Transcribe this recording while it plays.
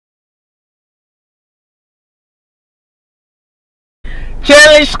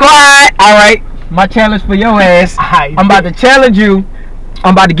challenge, squad. All right, my challenge for your ass. I'm about to challenge you.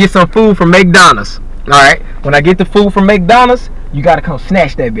 I'm about to get some food from McDonald's. All right, when I get the food from McDonald's, you gotta come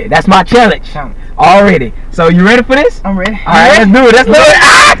snatch that bit. That's my challenge already. So you ready for this? I'm ready. All right, let's do it. Let's do it.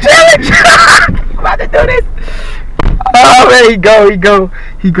 Challenge! I'm about to do this. Oh man, he go.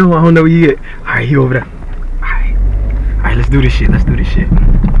 I don't know where he at. All right, he over there. All right, let's do this shit.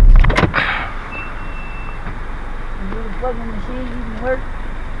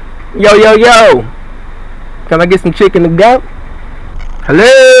 Yo. Can I get some chicken to go?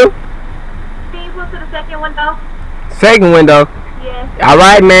 Hello? Can you move to the second window? Second window? Yes. All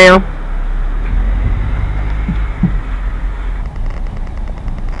right, ma'am.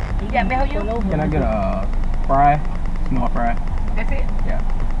 You got mail you? Can I get a fry? Small fry. That's it? Yeah.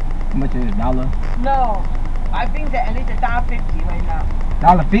 How much is it? $1? No. I think that at least $1.50 right now.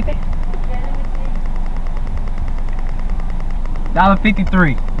 $1.50? Yeah, let me see.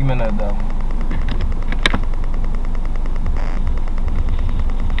 $1.53. Give me another double.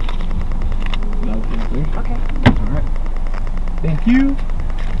 Okay. Alright. Thank you.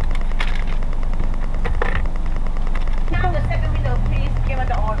 Down the second window, please. Give us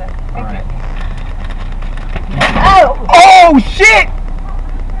the order. Thank you. Oh shit!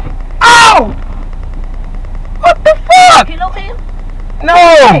 Oh! What the fuck? Can you look him?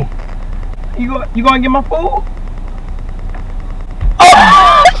 No! You gonna get my food?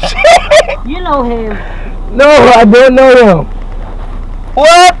 Oh shit! You know him. No, I don't know him.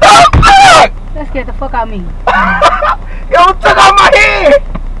 What the fuck? Let's get the fuck out of me. Yo, took out my head!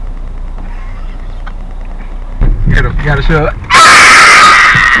 You gotta show it.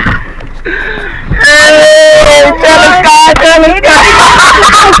 Hey! Tell us, God!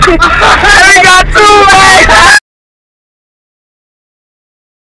 I got 2, man!